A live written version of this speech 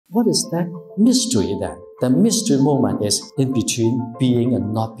What is that mystery then? The mystery moment is in between being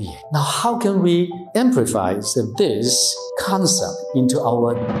and not being. Now, how can we amplify this concept into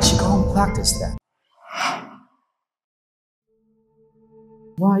our Qigong practice then?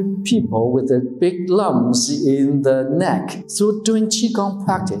 Why people with the big lumps in the neck through doing Qigong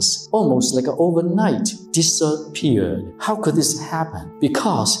practice almost like overnight disappeared? How could this happen?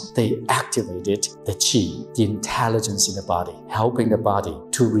 Because they activated the Qi, the intelligence in the body, helping the body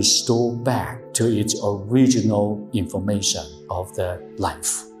to restore back to its original information of the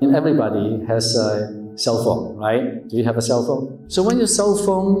life. And everybody has a cell phone, right? Do you have a cell phone? So when your cell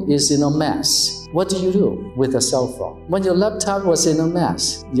phone is in a mess, what do you do with a cell phone? When your laptop was in a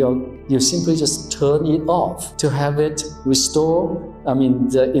mess, you simply just turn it off to have it restore,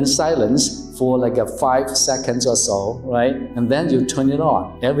 in silence for like 5 seconds or so, right? And then you turn it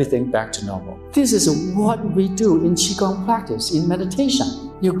on, everything back to normal. This is what we do in Qigong practice, in meditation.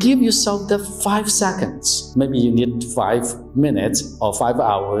 You give yourself the 5 seconds. Maybe you need 5 minutes or 5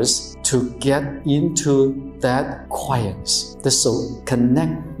 hours to get into that quietness.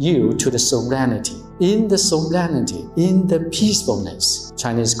 Connect you to the serenity. In the serenity, in the peacefulness,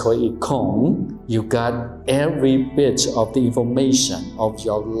 Chinese call it Kong, you got every bit of the information of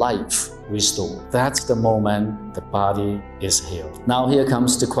your life restored. That's the moment the body is healed. Now here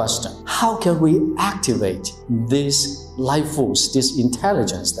comes the question. How can we activate this life force, this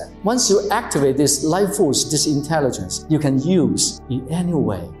intelligence then? Once you activate this life force, this intelligence, you can use in any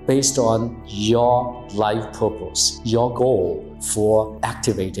way based on your life purpose, your goal for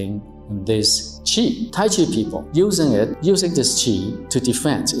activating this Qi. Tai Chi people using this Qi to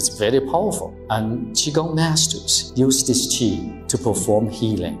defend. It's very powerful. And Qigong masters use this Qi to perform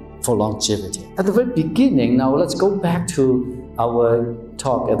healing for longevity. At the very beginning, now let's go back to our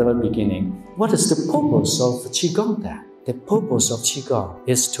talk at the very beginning. What is the purpose of Qigong then? The purpose of Qigong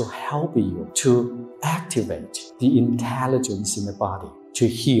is to help you to activate the intelligence in the body, to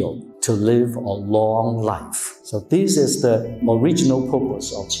heal, to live a long life. So this is the original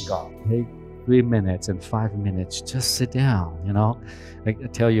purpose of Qigong. Take 3 minutes and 5 minutes, just sit down, I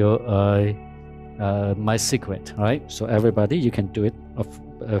tell you my secret, right? So everybody, you can do it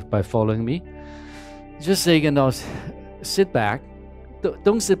by following me. Just say, sit back.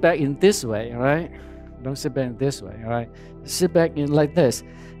 Don't sit back in this way, right? Don't sit back in this way, all right? Sit back in like this.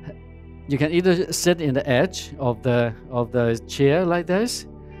 You can either sit in the edge of the chair like this,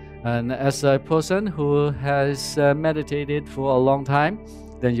 and as a person who has meditated for a long time,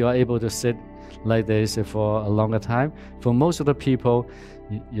 then you are able to sit like this for a longer time. For most of the people,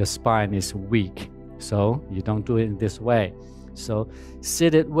 your spine is weak, so you don't do it in this way. So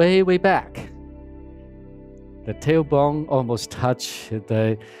sit it way back. The tailbone almost touch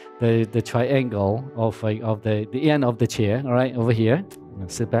the triangle of the end of the chair, all right, over here. And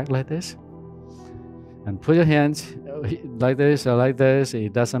sit back like this. And put your hands like this or like this,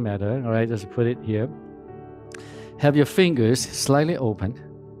 it doesn't matter, all right, just put it here. Have your fingers slightly open,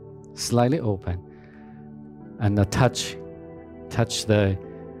 and touch the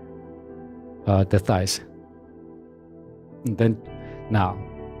thighs. And then now,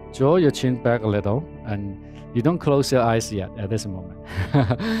 draw your chin back a little, and you don't close your eyes yet at this moment.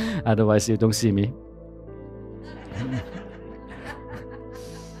 Otherwise, you don't see me.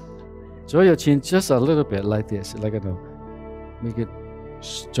 Draw your chin just a little bit like this, make it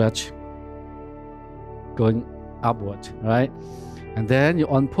stretch, going upward, right? And then you,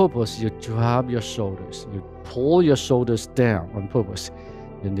 on purpose, you drop your shoulders. You pull your shoulders down on purpose.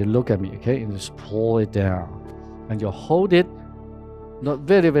 And you look at me, okay? And just pull it down. And you hold it, not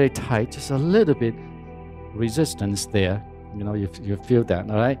very tight, just a little bit resistance there. You feel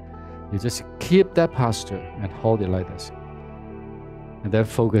that, all right? You just keep that posture and hold it like this. And then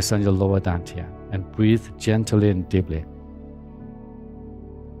focus on your lower dantian and breathe gently and deeply.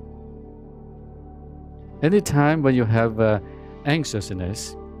 Anytime when you have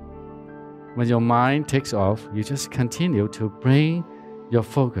anxiousness, when your mind takes off, you just continue to bring your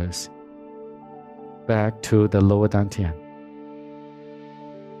focus back to the lower dantian.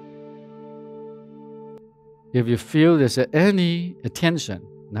 If you feel there's any attention,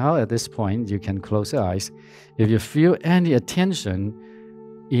 now at this point you can close your eyes. If you feel any attention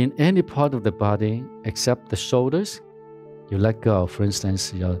in any part of the body except the shoulders, you let go. For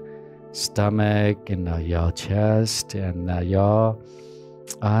instance, your stomach and your chest and your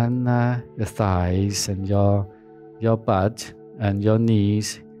thighs and your butt and your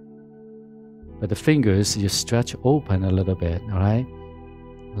knees. But the fingers, you stretch open a little bit, all right?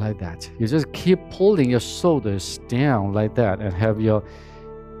 Like that. You just keep pulling your shoulders down like that and have your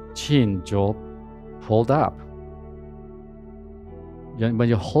chin jaw pulled up. When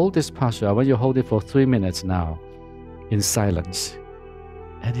you hold this posture, I want you to hold it for 3 minutes now in silence.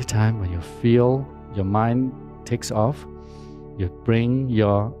 Anytime when you feel your mind takes off, you bring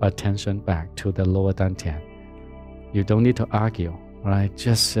your attention back to the lower dantian. You don't need to argue, right?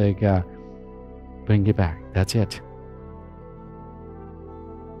 Just bring it back. That's it.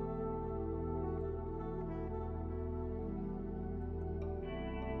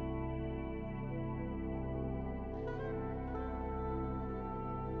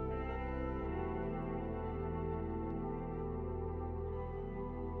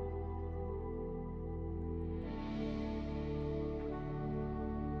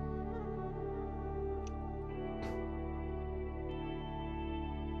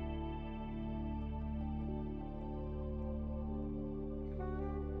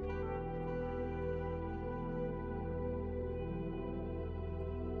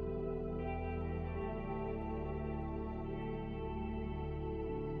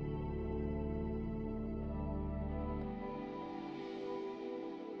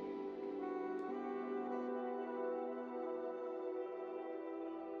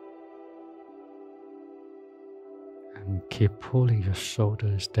 And keep pulling your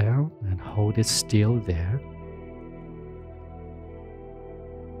shoulders down and hold it still there.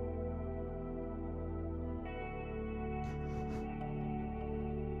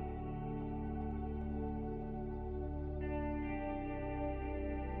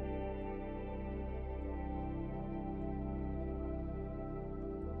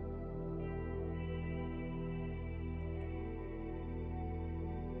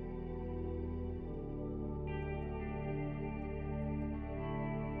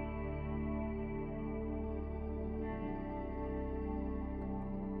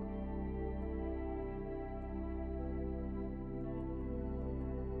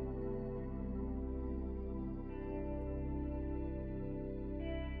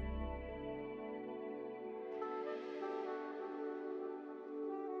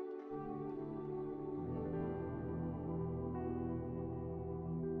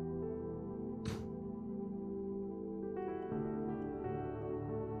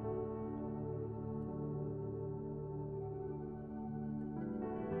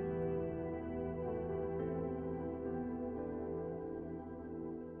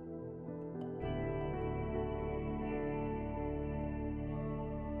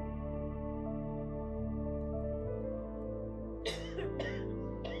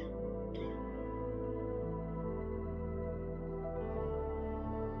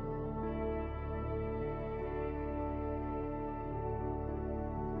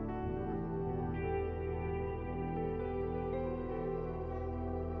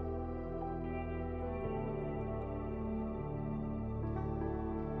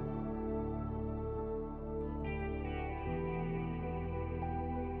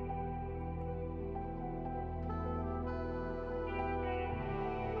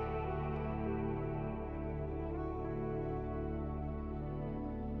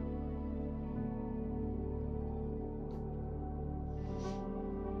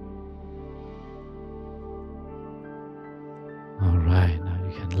 Alright, now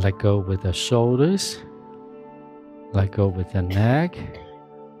you can let go with the shoulders, let go with the neck,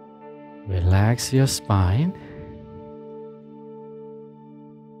 relax your spine,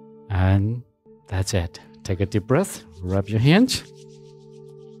 and that's it. Take a deep breath, rub your hands,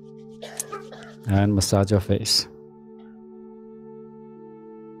 and massage your face.